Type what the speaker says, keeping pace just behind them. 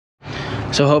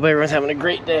So hope everyone's having a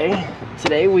great day.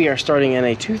 Today we are starting in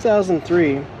a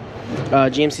 2003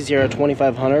 GMC Sierra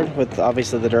 2500 with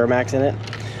obviously the Duramax in it.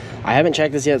 I haven't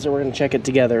checked this yet, so we're going to check it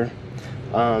together.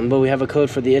 But we have a code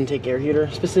for the intake air heater,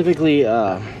 specifically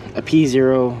a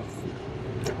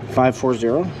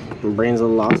P0540. My brain's a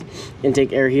little lost.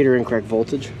 Intake air heater, incorrect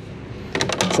voltage.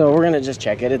 So we're going to just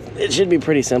check it. It should be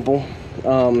pretty simple.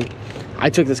 I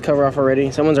took this cover off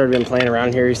already. Someone's already been playing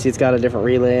around here. You see it's got a different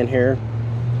relay in here.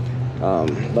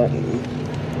 But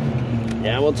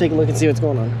yeah, we'll take a look and see what's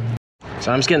going on.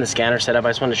 So I'm just getting the scanner set up. I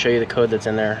just wanted to show you the code that's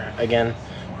in there. Again,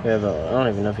 we have a, I don't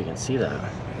even know if you can see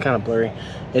that. Kind of blurry.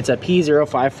 It's a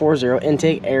P0540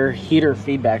 intake air heater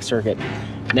feedback circuit.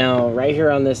 Now, right here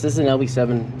on this is an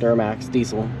LB7 Duramax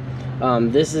diesel.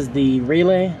 This is the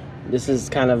relay. This is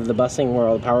kind of the busing where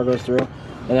all the power goes through.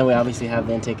 And then we obviously have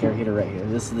the intake air heater right here.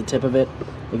 This is the tip of it.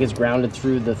 It gets grounded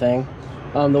through the thing.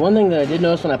 The one thing that I did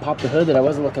notice when I popped the hood that I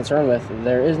wasn't a little concerned with,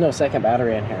 there is no second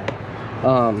battery in here.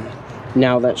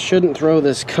 Now that shouldn't throw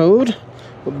this code,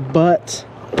 but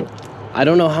I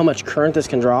don't know how much current this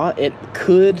can draw. It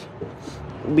could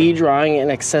be drawing an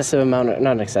excessive amount of,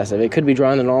 not excessive, it could be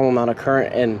drawing the normal amount of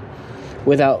current, and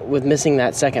with missing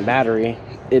that second battery,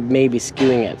 it may be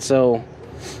skewing it. So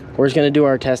we're just gonna do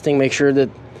our testing, make sure that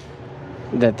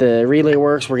the relay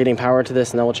works, we're getting power to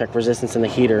this, and then we'll check resistance in the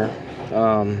heater.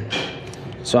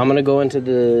 So I'm gonna go into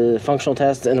the functional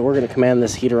test and we're gonna command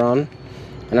this heater on.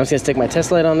 And I'm just gonna stick my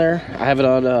test light on there. I have it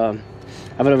on, I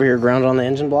have it over here grounded on the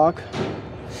engine block.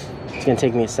 It's gonna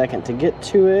take me a second to get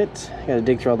to it. I gotta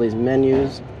dig through all these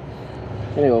menus.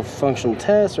 I'm gonna go functional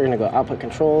test, we're gonna go output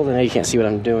controls. I know you can't see what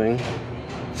I'm doing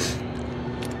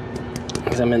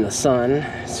because I'm in the sun.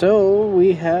 So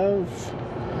we have,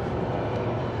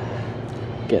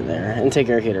 get there, intake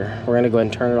air heater. We're gonna go ahead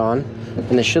and turn it on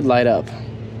and this should light up.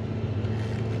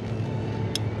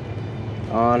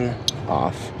 On,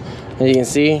 off. And you can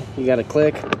see, you got to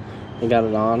click, you got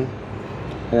it on,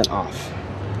 and then off.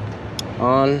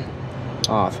 On,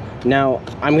 off. Now,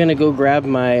 I'm going to go grab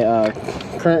my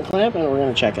current clamp and we're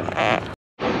going to check it.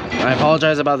 I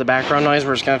apologize about the background noise,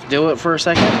 we're just going to have to deal with it for a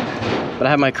second. But I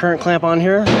have my current clamp on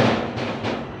here,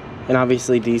 and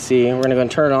obviously DC. We're going to go and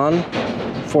turn it on,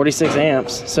 46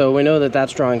 amps. So we know that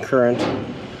that's drawing current.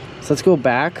 So let's go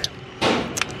back.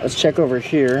 Let's check over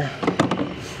here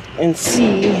and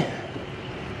see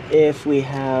if we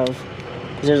have,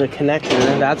 there's a connector,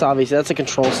 that's obviously, that's the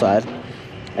control side.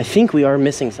 I think we are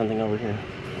missing something over here.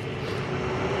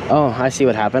 Oh, I see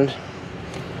what happened.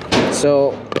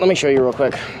 So let me show you real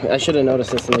quick. I should have noticed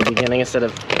this in the beginning instead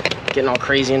of getting all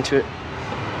crazy into it.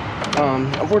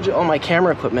 Unfortunately, all my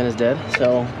camera equipment is dead,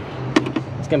 so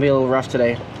it's gonna be a little rough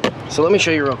today. So let me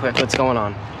show you real quick what's going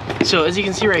on. So as you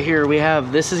can see right here, we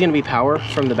have, this is gonna be power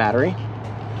from the battery,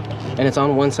 and it's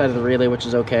on one side of the relay, which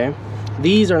is okay.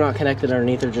 These are not connected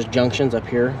underneath, they're just junctions up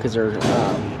here because they're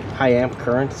high amp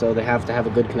current, so they have to have a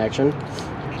good connection.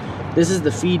 This is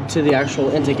the feed to the actual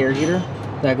intake air heater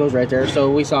that goes right there.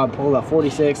 So we saw it pull about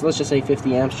 46, let's just say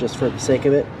 50 amps just for the sake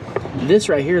of it. This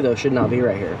right here though should not be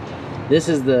right here. This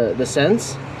is the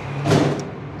sense.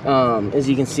 As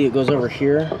you can see, it goes over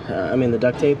here, I mean the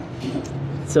duct tape.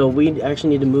 So we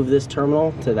actually need to move this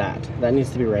terminal to that. That needs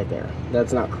to be right there.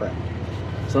 That's not correct.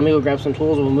 So let me go grab some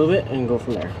tools, we'll move it and go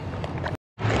from there.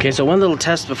 Okay, so one little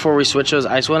test before we switch those.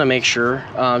 I just want to make sure,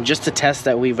 just to test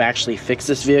that we've actually fixed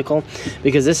this vehicle,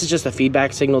 because this is just a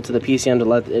feedback signal to the PCM to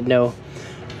let it know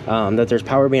that there's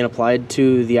power being applied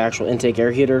to the actual intake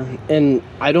air heater. And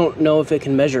I don't know if it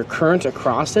can measure current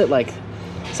across it, like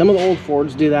some of the old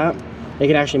Fords do that. They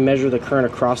can actually measure the current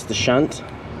across the shunt,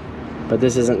 but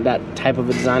this isn't that type of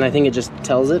a design. I think it just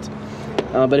tells it.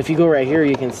 But if you go right here,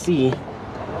 you can see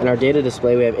in our data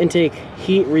display, we have intake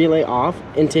heat relay off,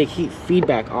 intake heat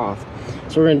feedback off. So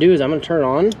what we're gonna do is I'm gonna turn it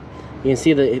on. You can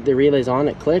see the relay's on,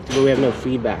 it clicked, but we have no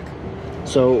feedback.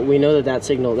 So we know that that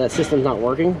signal, that system's not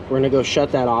working. We're gonna go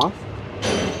shut that off.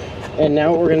 And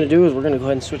now what we're gonna do is we're gonna go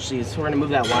ahead and switch these. So we're gonna move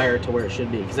that wire to where it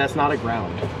should be, because that's not a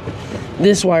ground.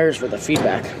 This wire is for the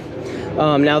feedback.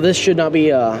 Now this should not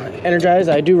be energized.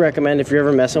 I do recommend, if you're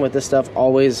ever messing with this stuff,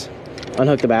 always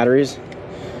unhook the batteries.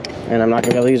 And I'm not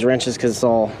gonna be able to use wrenches because it's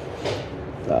all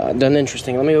done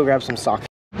interesting. Let me go grab some sockets.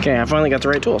 Okay, I finally got the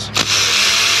right tools.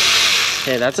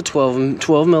 Okay, that's a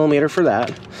 12 millimeter for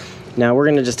that. Now we're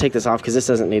gonna just take this off because this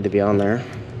doesn't need to be on there.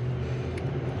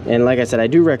 And like I said, I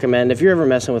do recommend, if you're ever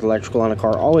messing with electrical on a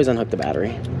car, always unhook the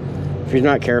battery. If you're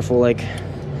not careful, like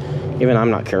even I'm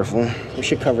not careful, we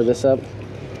should cover this up so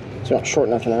you don't short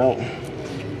nothing out.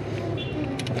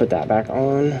 Put that back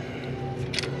on.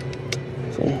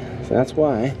 See, so that's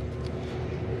why.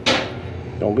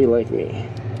 Don't be like me.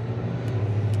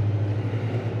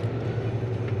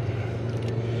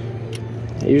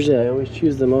 Usually I always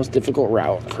choose the most difficult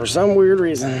route for some weird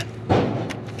reason.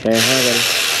 Okay,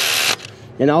 alright.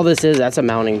 And all this is, that's a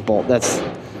mounting bolt. There's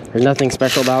nothing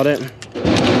special about it.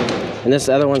 And this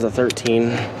other one's a 13.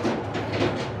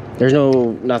 There's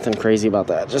nothing crazy about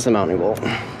that, just a mounting bolt.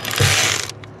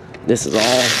 This is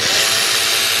all.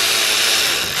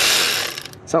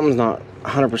 Something's not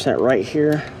 100% right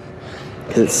here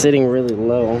because it's sitting really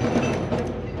low.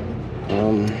 I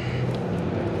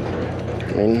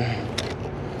mean,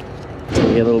 it's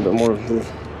gonna be a little bit more.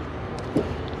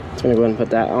 It's gonna go ahead and put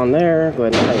that on there. Go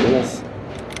ahead and tighten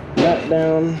that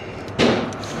down.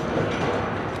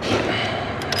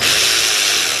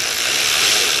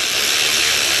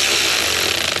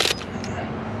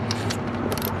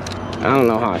 I don't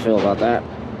know how I feel about that.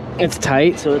 It's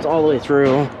tight, so it's all the way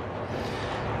through.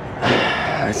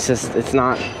 It's just, it's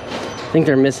not, I think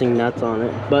they're missing nuts on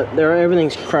it, but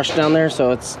everything's crushed down there,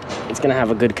 so it's gonna have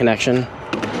a good connection.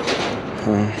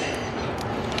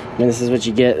 And this is what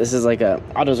you get. This is like a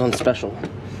AutoZone special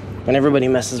when everybody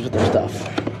messes with their stuff.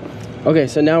 Okay,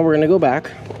 so now we're gonna go back.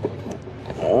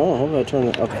 Oh, how do I turn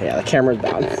it? Okay, yeah, the camera's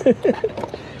down.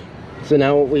 So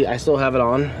now I still have it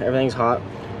on. Everything's hot.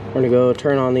 We're gonna go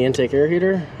turn on the intake air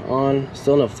heater on.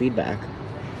 Still no feedback.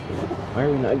 Why are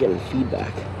we not getting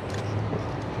feedback?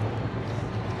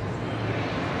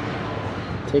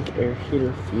 Intake air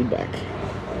heater feedback.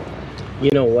 You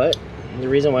know what? The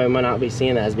reason why we might not be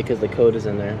seeing that is because the code is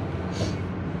in there.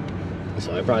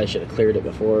 So I probably should have cleared it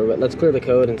before, but let's clear the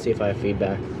code and see if I have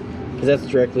feedback. Because that's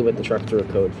directly what the truck threw a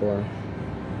code for.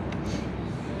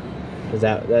 Because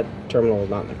that terminal is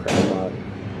not in the correct spot.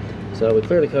 So we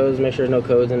clear the codes, make sure there's no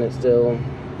codes in it still.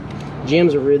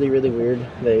 GMs are really, really weird.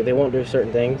 They won't do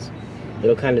certain things.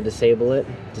 It'll kind of disable the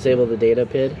data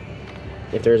PID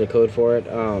if there's a code for it.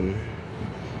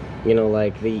 You know,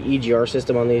 like the EGR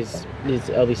system on these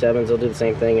LV7s, they'll do the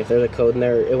same thing. If there's a code in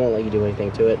there, it won't let you do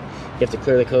anything to it. You have to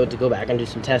clear the code to go back and do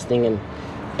some testing and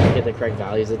get the correct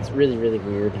values. It's really, really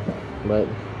weird, but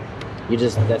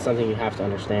that's something you have to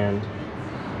understand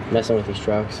messing with these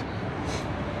trucks.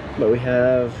 But we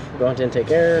have going to intake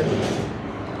air.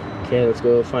 Okay, let's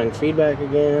go find feedback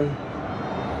again.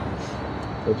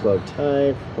 Glow plug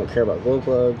type. Don't care about glow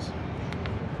plugs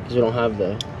because we don't have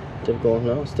the typical.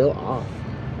 No, still off.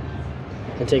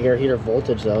 Intake air heater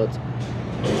voltage though. It's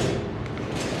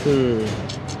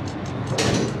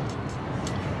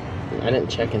I didn't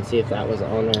check and see if that was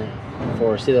on there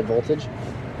before. See the voltage?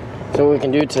 So what we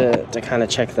can do to kind of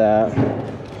check that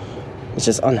is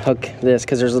just unhook this,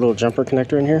 because there's a little jumper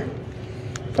connector in here.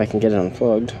 If I can get it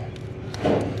unplugged.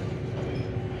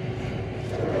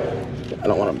 I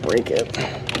don't want to break it.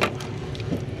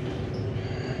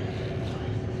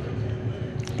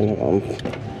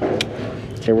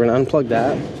 Okay, we're gonna unplug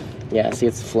that. Yeah, see,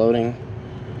 it's floating.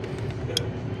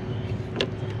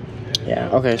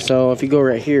 Yeah, okay, so if you go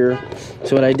right here,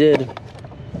 so what I did,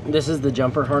 this is the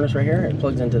jumper harness right here. It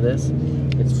plugs into this.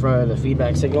 It's for the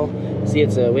feedback signal. See,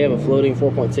 we have a floating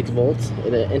 4.6 volts.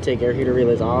 The intake air heater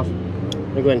relay is off. I'm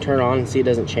gonna go ahead and turn it on and see it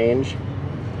doesn't change.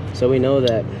 So we know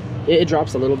that it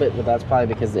drops a little bit, but that's probably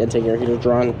because the intake air heater is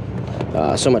drawing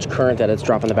so much current that it's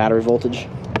dropping the battery voltage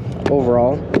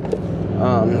overall.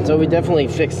 So we definitely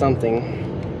fixed something.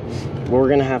 What we're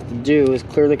gonna have to do is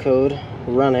clear the code,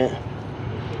 run it,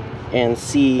 and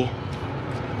see.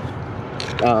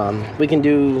 We can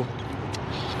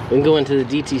go into the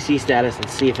DTC status and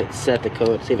see if it set the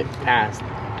code, see if it passed.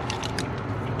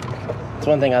 That's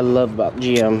one thing I love about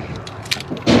GM.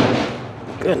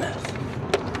 Goodness.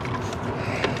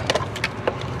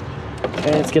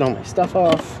 Okay, let's get all my stuff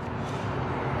off.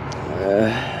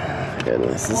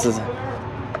 Goodness, this is...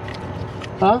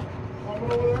 Huh?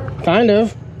 Kind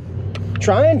of.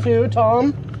 Trying to,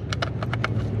 Tom.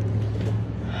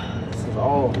 This is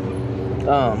all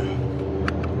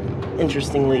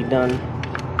interestingly done.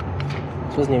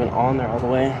 This wasn't even on there all the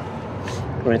way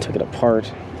when I took it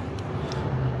apart.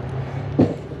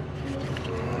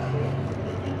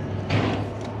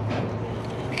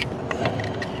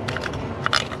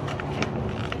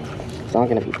 It's not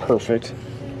gonna be perfect.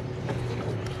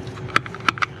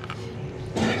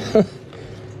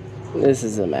 This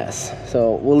is a mess.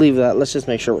 So we'll leave that. Let's just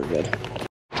make sure we're good.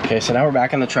 Okay, so now we're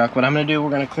back in the truck. What I'm gonna do, we're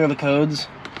gonna clear the codes.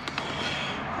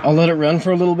 I'll let it run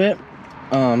for a little bit.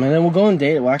 And then we'll go in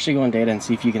data. We'll actually go in data and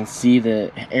see if you can see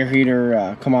the air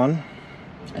heater come on.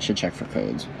 I should check for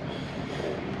codes.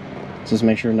 Just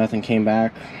make sure nothing came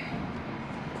back.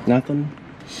 Nothing.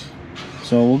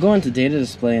 So we'll go into data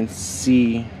display and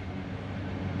see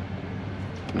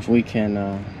if we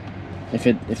can, if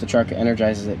the truck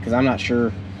energizes it, because I'm not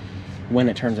sure when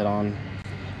it turns it on.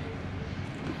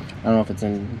 I don't know if it's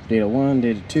in data 1,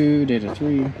 data 2, data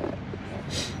 3.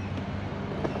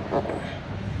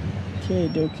 Okay,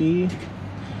 dokie.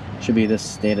 Should be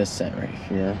this data set right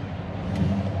here.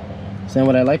 So then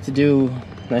what I like to do,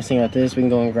 nice thing about this, we can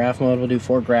go in graph mode. We'll do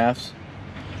 4 graphs.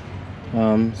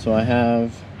 So I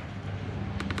have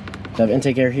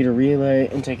intake air heater relay,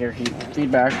 intake air heat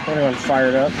feedback. Everyone's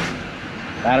fired up.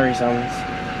 Battery sounds,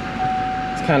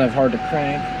 it's kind of hard to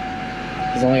crank.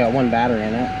 It's only got 1 battery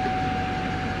in it.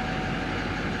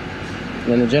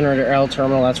 And then the generator L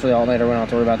terminal, that's for the alternator. We don't have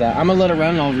to worry about that. I'm gonna let it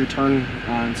run and I'll return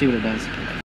and see what it does.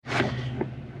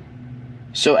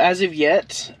 So as of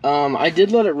yet, I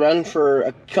did let it run for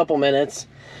a couple minutes.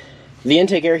 The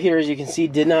intake air heater, as you can see,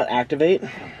 did not activate.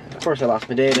 Of course, I lost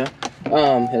my data.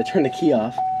 I had to turn the key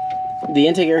off. The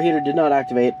intake air heater did not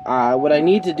activate. What I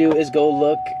need to do is go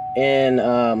look in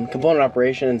component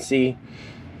operation and see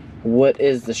what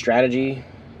is the strategy.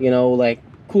 You know, like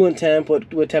coolant temp,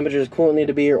 what temperatures coolant need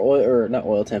to be, or oil, or not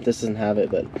oil temp. This doesn't have it,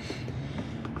 but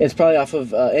it's probably off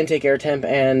of intake air temp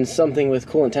and something with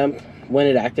coolant temp when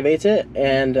it activates it.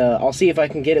 And I'll see if I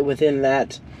can get it within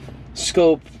that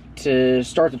scope to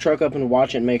start the truck up and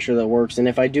watch it and make sure that it works. And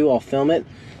if I do, I'll film it.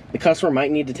 The customer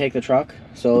might need to take the truck,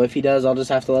 so if he does, I'll just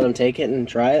have to let him take it and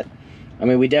try it. I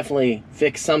mean, we definitely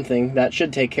fixed something that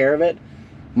should take care of it.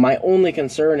 My only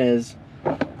concern is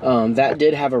that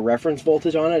did have a reference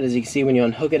voltage on it. As you can see, when you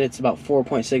unhook it, it's about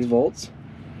 4.6 volts.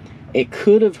 It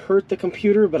could have hurt the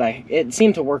computer, but it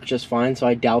seemed to work just fine, so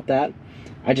I doubt that.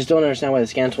 I just don't understand why the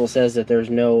scan tool says that there's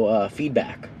no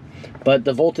feedback. But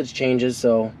the voltage changes,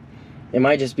 so it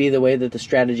might just be the way that the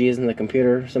strategy is in the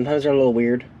computer. Sometimes they're a little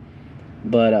weird.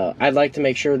 But I'd like to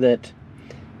make sure that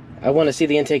I want to see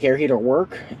the intake air heater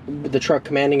work, the truck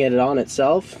commanding it on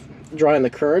itself, drawing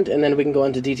the current, and then we can go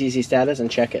into DTC status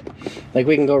and check it. Like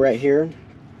we can go right here.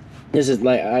 This is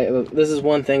like this is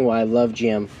one thing why I love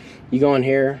GM. You go in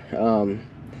here,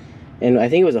 and I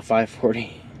think it was a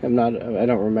 540. I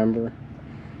don't remember. It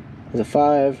was a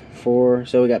 5.4.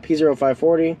 So we got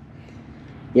P0540.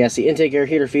 Yeah, see, intake air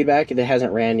heater feedback, it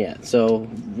hasn't ran yet, so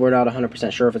we're not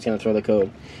 100% sure if it's going to throw the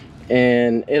code.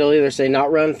 And it'll either say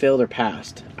not run, failed, or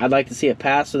passed. I'd like to see it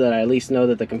pass so that I at least know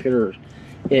that the computer,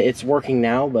 it's working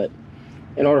now, but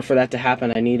in order for that to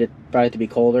happen, I need it probably to be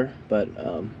colder. But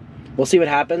we'll see what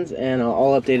happens, and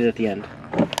I'll update it at the end.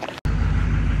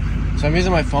 So I'm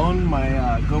using my phone. My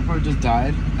GoPro just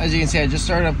died. As you can see, I just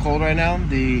started up cold right now.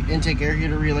 The intake air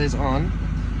heater relay is on.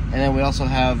 And then we also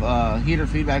have heater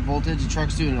feedback voltage. The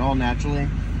truck's doing it all naturally.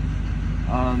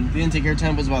 The intake air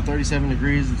temp was about 37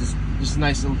 degrees. It's just a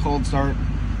nice little cold start.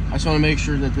 I just want to make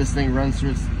sure that this thing runs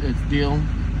through its deal,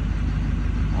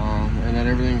 and that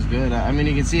everything's good. I mean,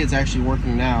 you can see it's actually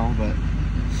working now, but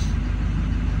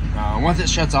once it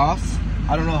shuts off,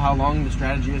 I don't know how long the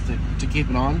strategy is to keep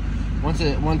it on. Once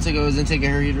it goes intake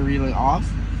air heater relay off,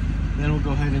 then we'll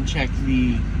go ahead and check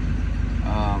the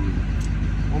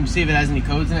we'll see if it has any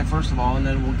codes in it first of all, and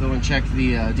then we'll go and check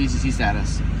the DTC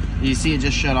status. You see it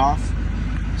just shut off.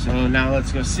 So now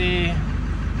let's go see.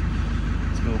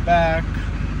 Let's go back,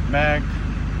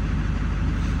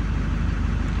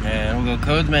 and we'll go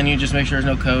codes menu, just make sure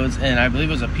there's no codes. And I believe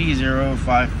it was a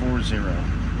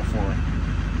P0540 before.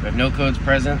 We have no codes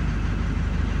present.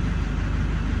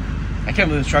 I can't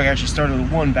believe this truck actually started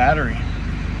with 1 battery.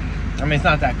 I mean, it's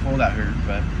not that cold out here,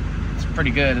 but it's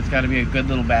pretty good. It's got to be a good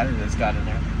little battery that's got in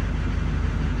there.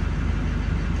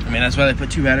 I mean, that's why they put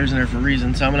 2 batteries in there for a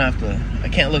reason. So I'm gonna have to, I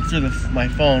can't look through my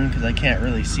phone because I can't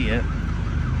really see it.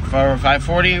 For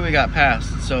 540, we got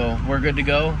passed, so we're good to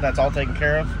go. That's all taken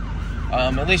care of.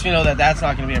 At least we know that that's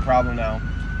not gonna be a problem now.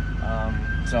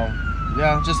 So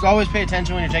yeah, just always pay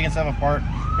attention when you're taking stuff apart.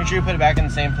 Make sure you put it back in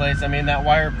the same place. I mean, that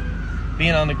wire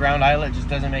being on the ground eyelet just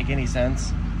doesn't make any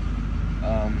sense,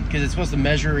 because it's supposed to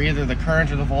measure either the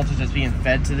current or the voltage that's being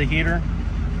fed to the heater.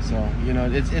 So, you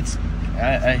know,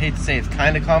 I hate to say it's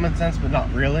kind of common sense, but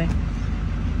not really,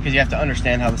 because you have to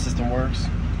understand how the system works.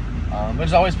 But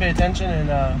just always pay attention, and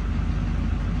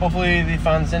hopefully they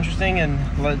found this interesting, and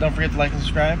don't forget to like and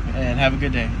subscribe, and have a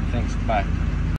good day. Thanks. Bye.